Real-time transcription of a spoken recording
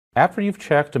After you've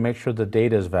checked to make sure the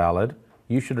data is valid,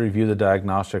 you should review the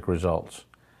diagnostic results.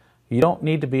 You don't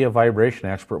need to be a vibration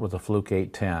expert with a Fluke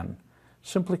 810.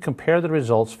 Simply compare the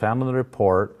results found in the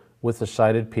report with the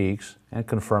cited peaks and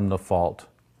confirm the fault.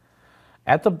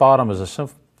 At the bottom is a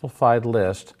simplified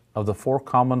list of the 4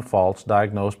 common faults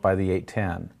diagnosed by the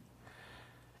 810.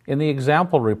 In the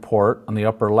example report on the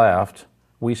upper left,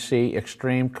 we see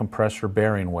extreme compressor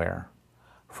bearing wear.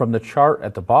 From the chart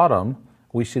at the bottom,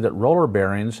 we see that roller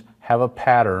bearings have a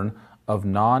pattern of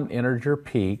non-integer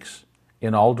peaks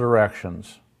in all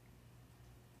directions.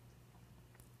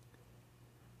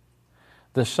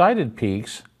 The cited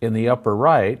peaks in the upper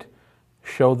right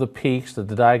show the peaks that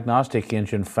the diagnostic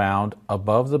engine found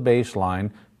above the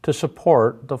baseline to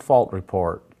support the fault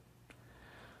report.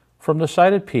 From the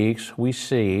cited peaks, we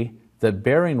see that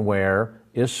bearing wear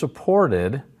is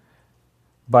supported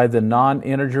by the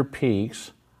non-integer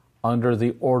peaks under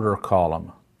the order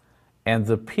column, and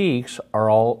the peaks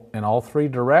are all in all 3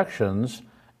 directions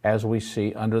as we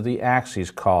see under the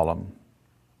axes column.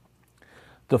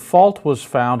 The fault was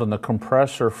found on the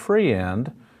compressor free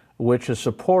end, which is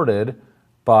supported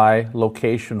by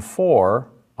location 4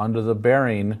 under the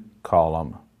bearing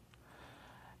column.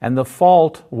 And the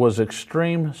fault was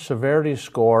extreme severity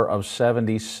score of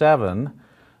 77,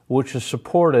 which is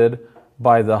supported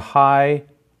by the high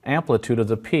amplitude of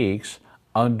the peaks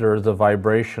under the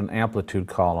vibration amplitude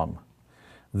column.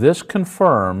 This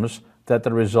confirms that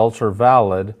the results are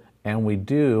valid and we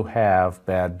do have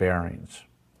bad bearings.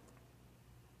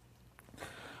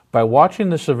 By watching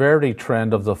the severity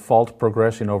trend of the fault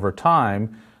progressing over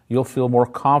time, you'll feel more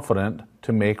confident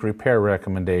to make repair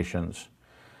recommendations.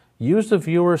 Use the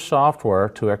viewer software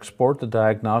to export the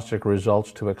diagnostic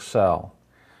results to Excel.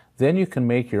 Then you can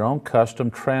make your own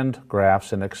custom trend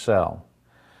graphs in Excel.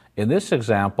 In this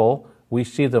example, we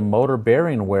see the motor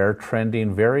bearing wear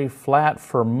trending very flat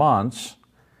for months,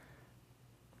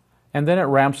 and then it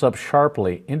ramps up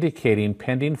sharply, indicating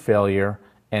pending failure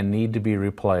and need to be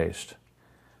replaced.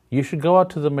 You should go out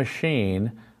to the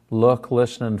machine, look,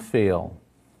 listen, and feel.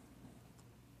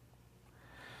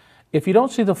 If you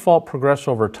don't see the fault progress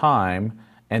over time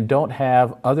and don't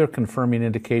have other confirming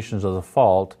indications of the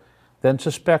fault, then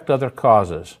suspect other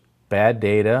causes: bad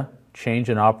data, change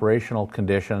in operational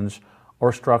conditions,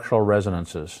 or structural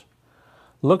resonances.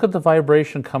 Look at the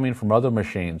vibration coming from other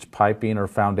machines, piping or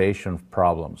foundation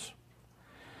problems.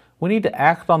 We need to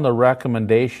act on the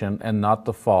recommendation and not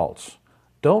the faults.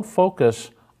 Don't focus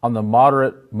on the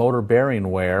moderate motor bearing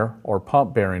wear or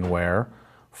pump bearing wear.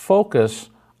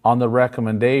 Focus on the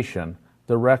recommendation.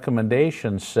 The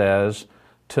recommendation says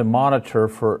to monitor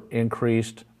for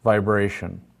increased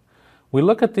vibration. We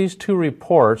look at these 2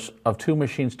 reports of 2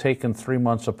 machines taken 3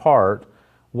 months apart.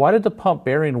 Why did the pump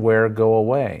bearing wear go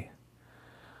away?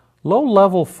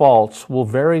 Low-level faults will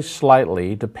vary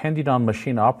slightly depending on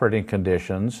machine operating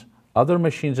conditions, other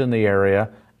machines in the area,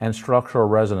 and structural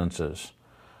resonances.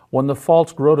 When the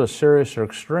faults grow to serious or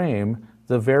extreme,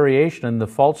 the variation in the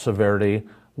fault severity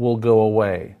will go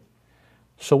away.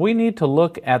 So we need to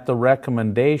look at the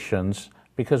recommendations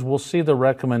because we'll see the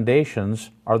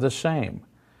recommendations are the same.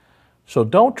 So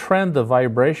don't trend the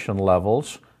vibration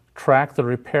levels, track the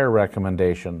repair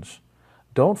recommendations.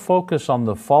 Don't focus on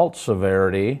the fault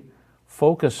severity,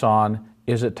 focus on,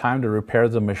 is it time to repair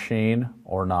the machine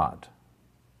or not?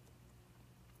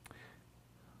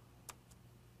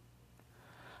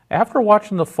 After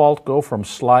watching the fault go from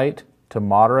slight to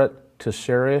moderate to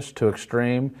serious to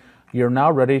extreme, you're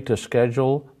now ready to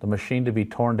schedule the machine to be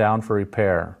torn down for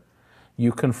repair.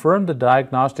 You confirmed the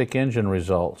diagnostic engine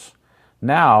results.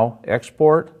 Now,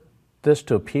 export this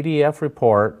to a PDF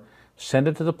report, send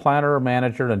it to the planner or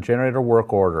manager and generate a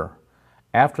work order.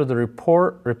 After the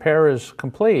repair is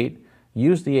complete,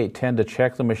 use the 810 to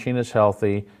check the machine is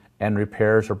healthy and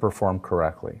repairs are performed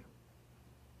correctly.